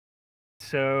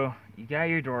So you got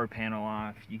your door panel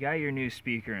off, you got your new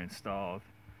speaker installed,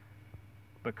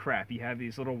 but crap, you have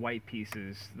these little white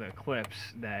pieces, the clips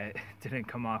that didn't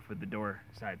come off with the door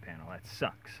side panel. That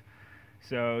sucks.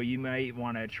 So you might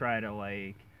want to try to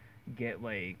like get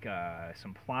like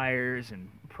some pliers and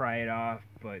pry it off,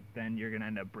 but then you're gonna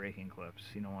end up breaking clips.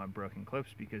 You don't want broken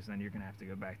clips because then you're gonna have to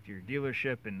go back to your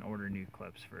dealership and order new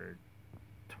clips for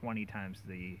 20 times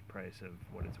the price of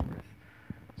what it's worth.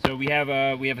 So we have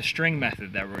a string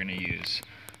method that we're gonna use,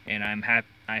 and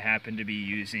I happen to be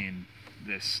using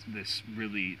this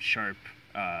really sharp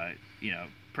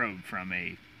probe from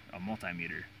a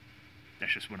multimeter.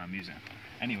 That's just what I'm using.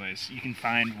 Anyways, you can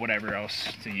find whatever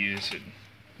else to use, and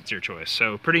it's your choice.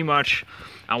 So pretty much,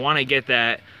 I want to get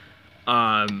that.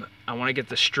 I want to get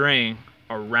the string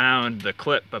around the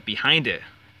clip, but behind it.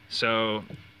 So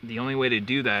the only way to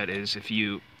do that is if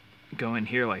you go in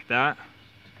here like that,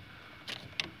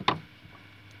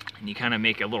 and you kind of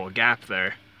make a little gap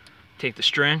there. Take the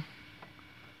string,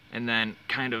 and then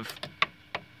kind of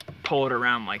pull it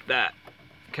around like that.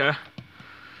 Okay.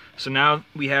 So now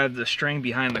we have the string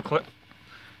behind the clip,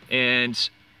 and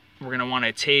we're gonna want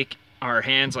to take our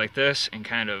hands like this and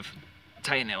kind of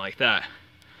tighten it like that.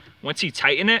 Once you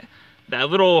tighten it,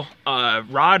 that little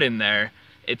rod in there,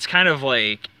 it's kind of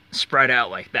like spread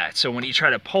out like that. So when you try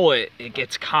to pull it, it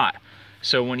gets caught.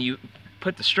 So when you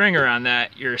put the string around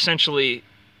that, you're essentially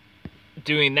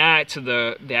doing that to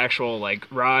the actual like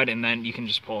rod, and then you can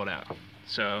just pull it out.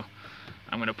 So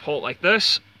I'm gonna pull it like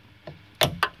this,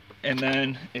 and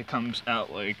then it comes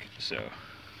out like so.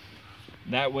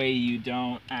 That way you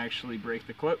don't actually break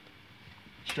the clip.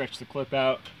 Stretch the clip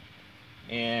out,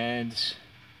 and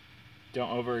don't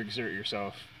overexert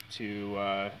yourself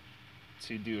to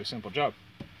do a simple job.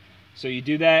 So you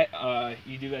do that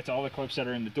to all the clips that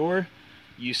are in the door.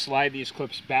 You slide these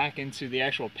clips back into the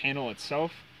actual panel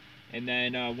itself, and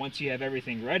then once you have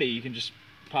everything ready, you can just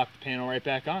pop the panel right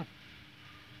back on.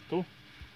 Cool.